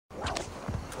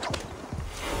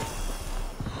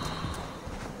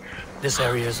This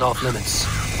area is off limits.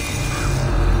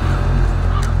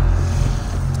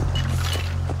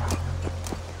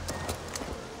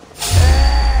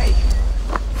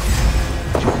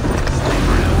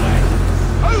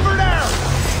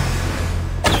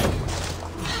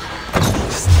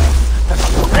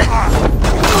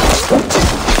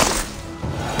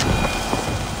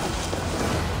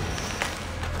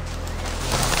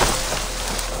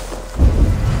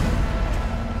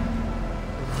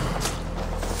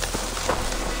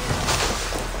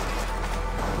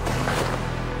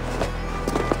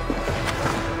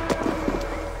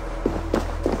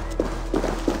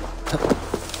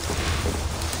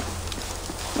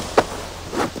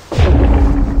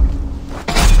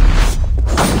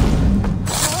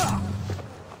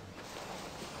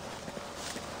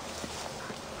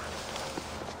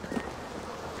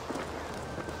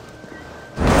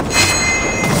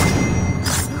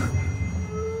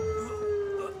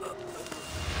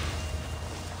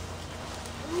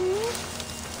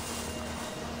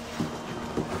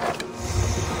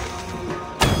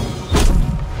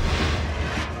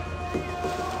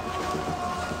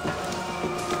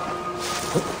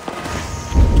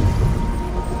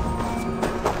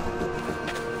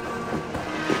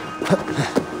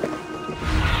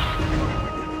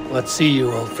 Let's see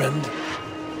you, old friend.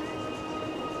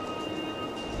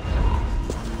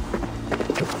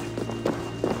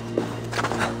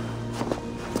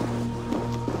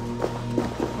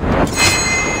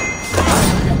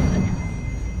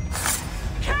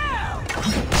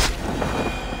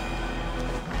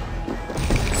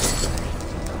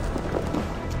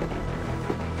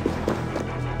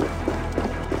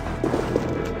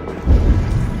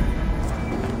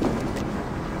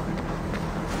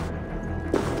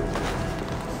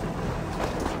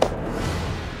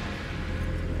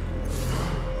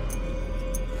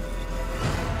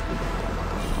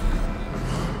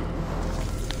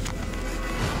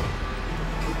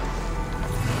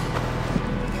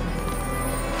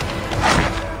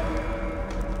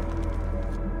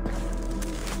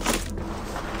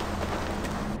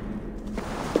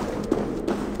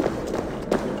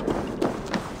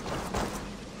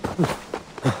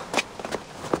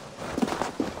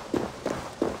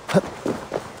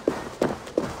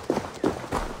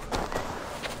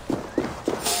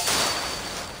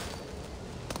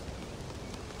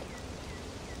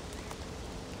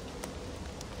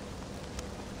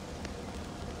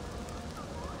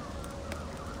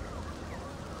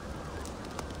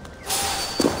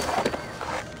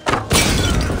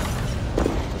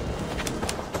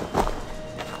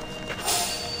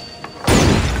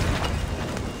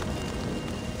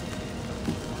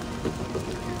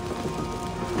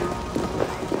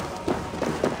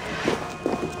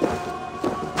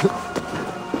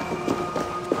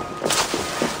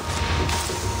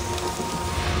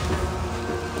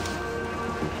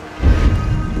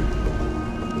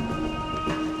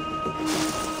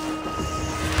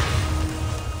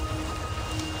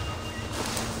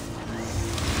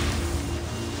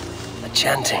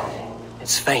 Chanting.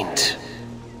 It's faint,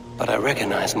 but I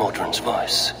recognize Mordrin's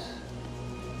voice.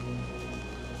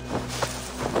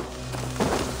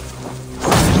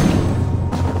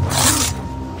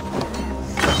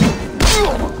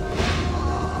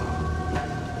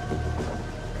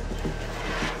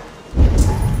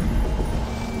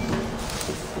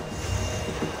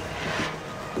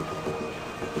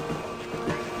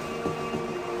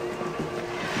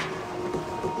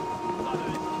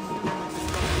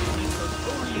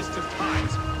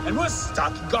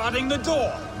 Guarding the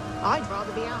door. I'd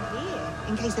rather be out here,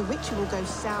 in case the ritual goes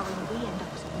sour and we end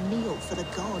up as a meal for the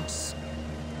gods.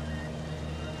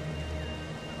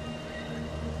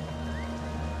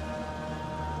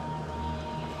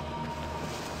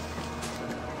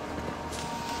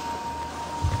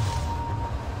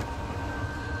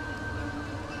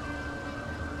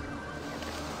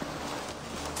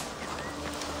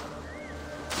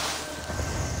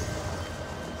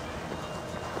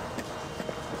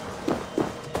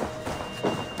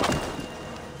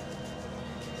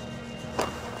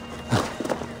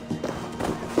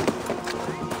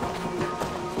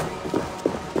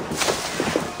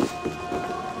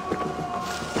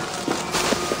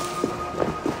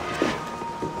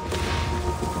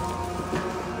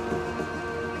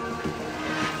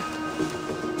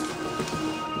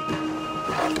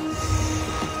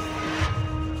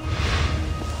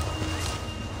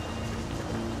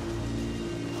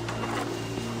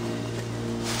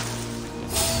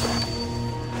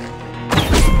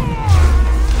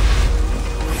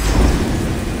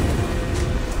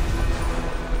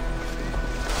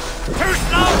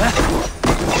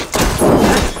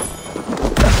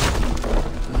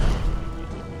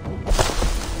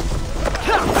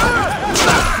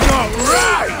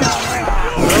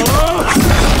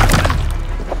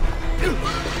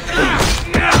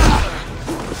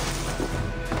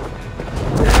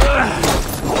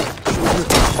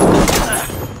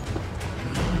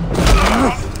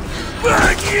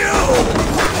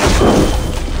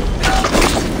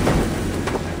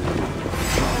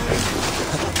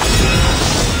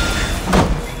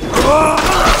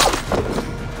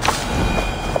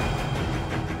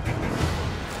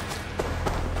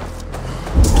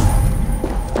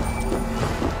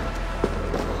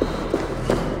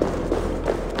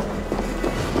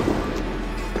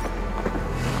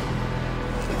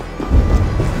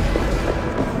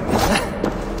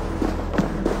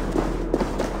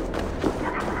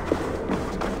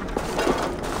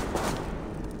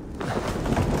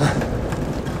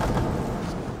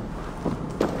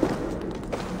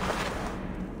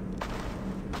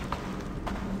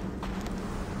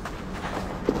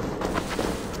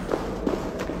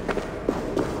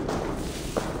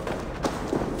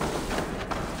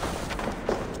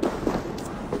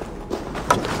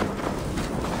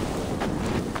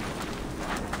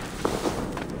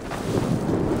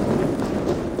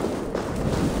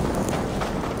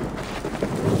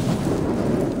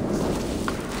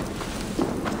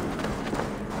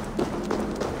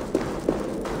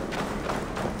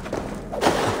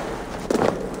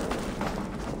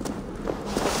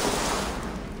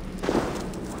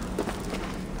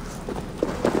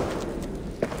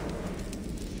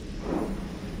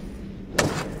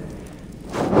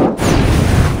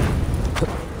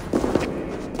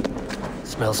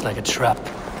 smells like a trap.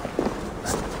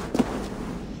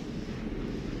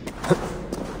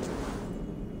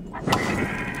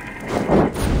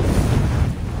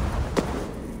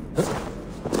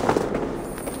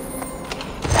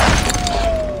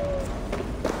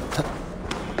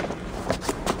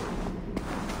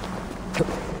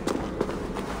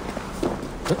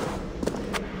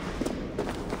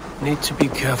 Need to be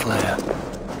careful here.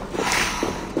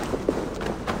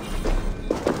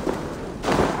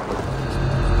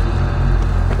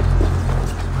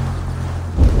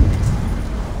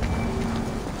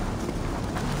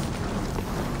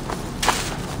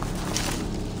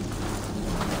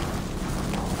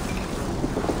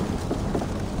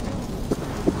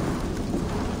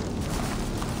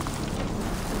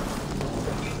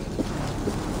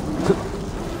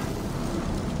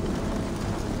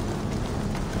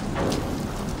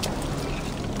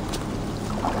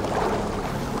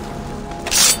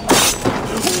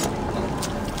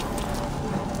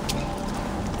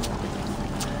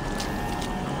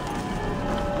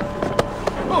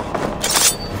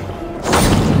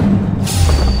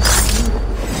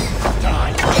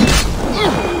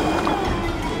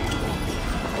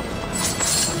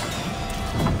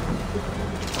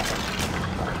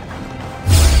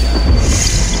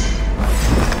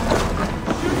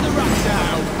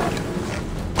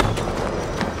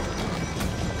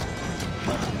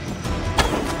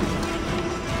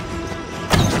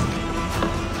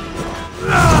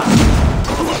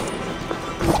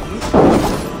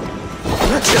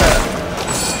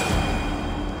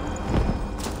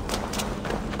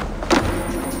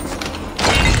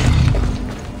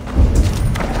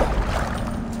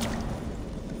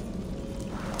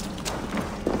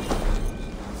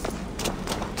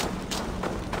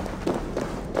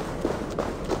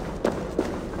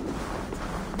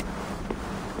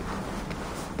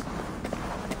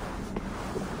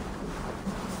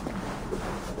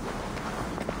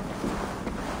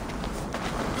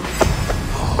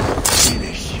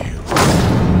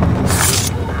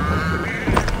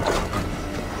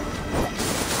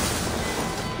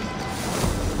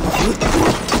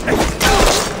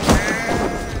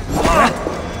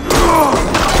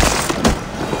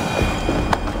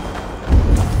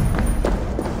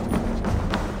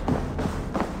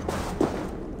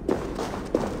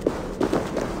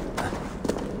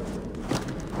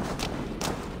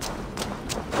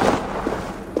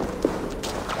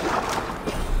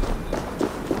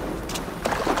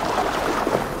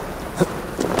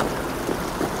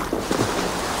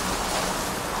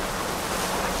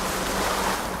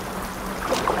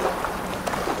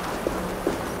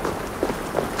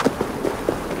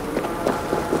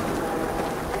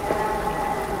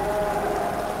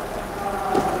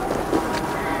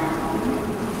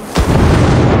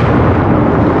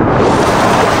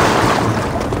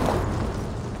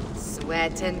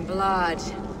 And blood,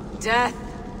 death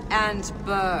and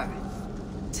birth.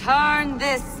 Turn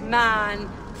this man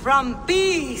from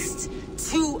beast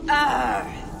to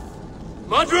earth.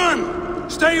 Modron!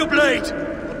 Stay your blade!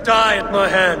 Or die at my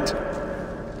hand.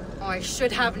 I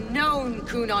should have known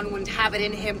Kunon wouldn't have it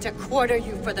in him to quarter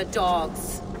you for the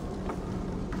dogs.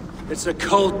 It's a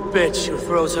cold bitch who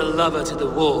throws her lover to the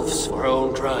wolves for her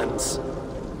own crimes.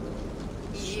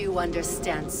 You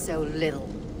understand so little.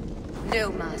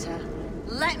 No matter.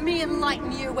 Let me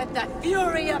enlighten you with the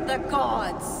fury of the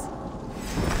gods!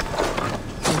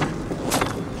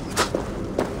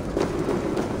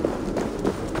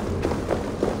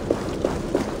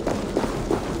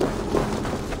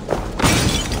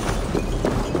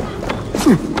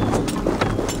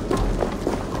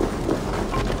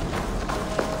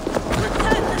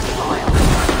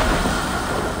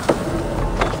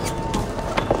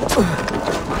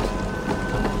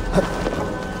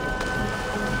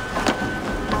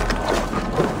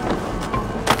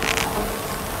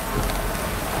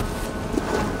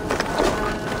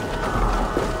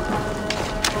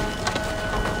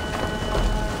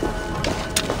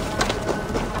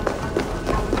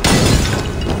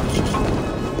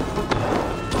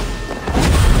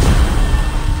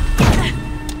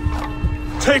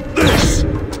 Take this!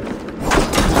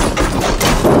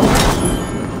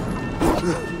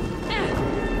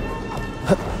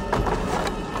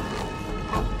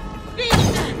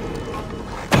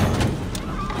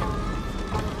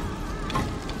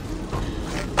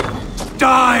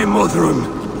 Die,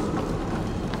 Modron!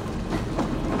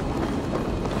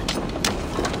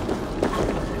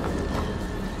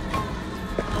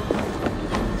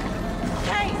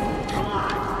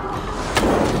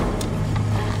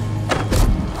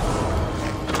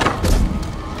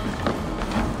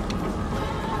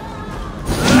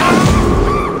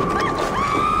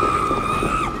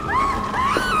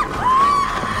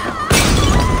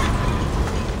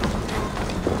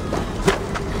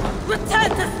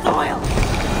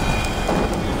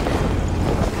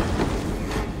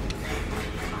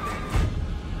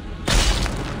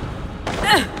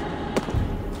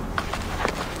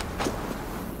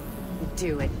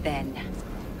 Do it then.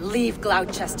 Leave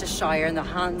Glowecestrescire in the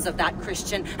hands of that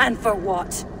Christian, and for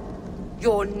what?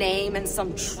 Your name and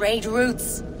some trade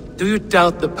routes? Do you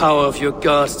doubt the power of your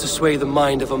gods to sway the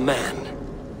mind of a man?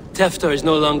 Tefter is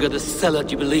no longer the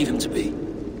zealot you believe him to be.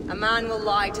 A man will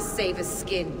lie to save his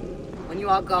skin. When you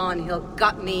are gone, he'll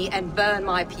gut me and burn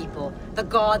my people. The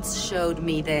gods showed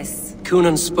me this.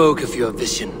 Cunan spoke of your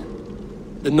vision.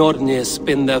 The Nordenir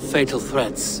spin their fatal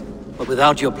threats, but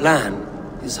without your plan,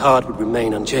 his heart would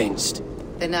remain unchanged.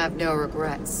 Then I have no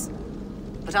regrets.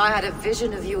 But I had a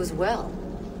vision of you as well.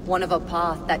 One of a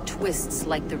path that twists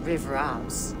like the river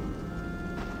Ouse.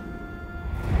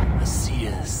 A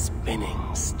seer's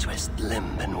spinnings twist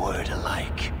limb and word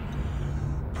alike.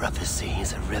 Prophecy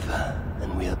is a river,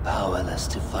 and we are powerless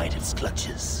to fight its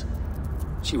clutches.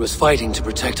 She was fighting to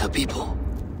protect her people,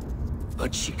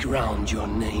 but she ground your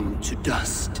name to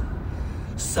dust,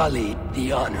 sullied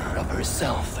the honor of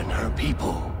herself and her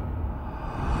people.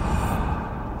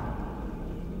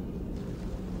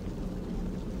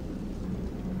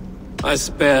 I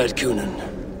spared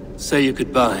Cunan. Say your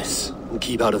goodbyes, and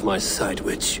keep out of my sight,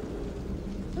 witch.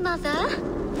 Mother?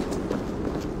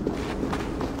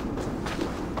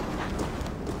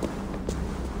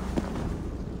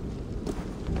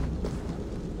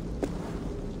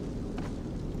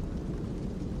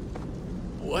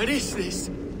 What is this?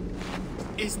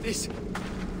 Is this...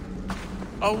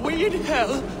 Are we in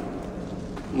hell?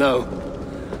 No.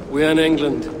 We're in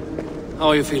England. How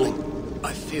are you feeling?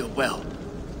 I feel well.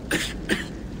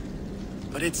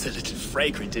 But it's a little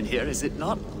fragrant in here, is it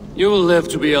not? You will live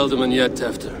to be Elderman yet,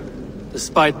 Tefter.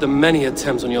 Despite the many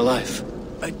attempts on your life.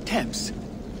 Attempts?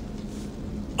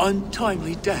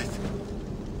 Untimely death?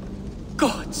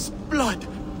 God's blood!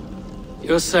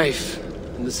 You're safe,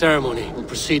 and the ceremony will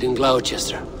proceed in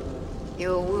Gloucester.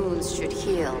 Your wounds should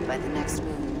heal by the next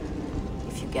moon,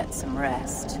 if you get some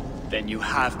rest. Then you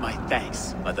have my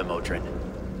thanks, Mother Modron.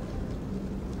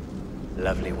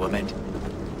 Lovely woman.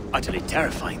 Utterly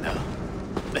terrifying, though.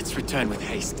 Let's return with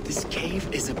haste. This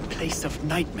cave is a place of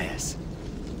nightmares.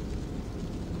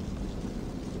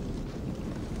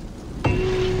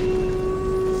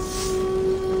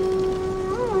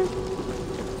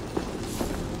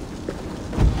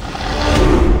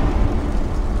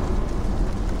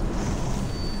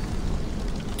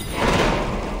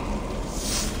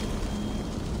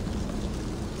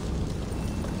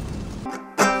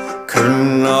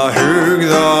 Kunna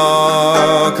hugda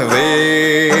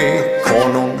kve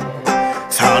konung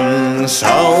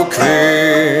sansa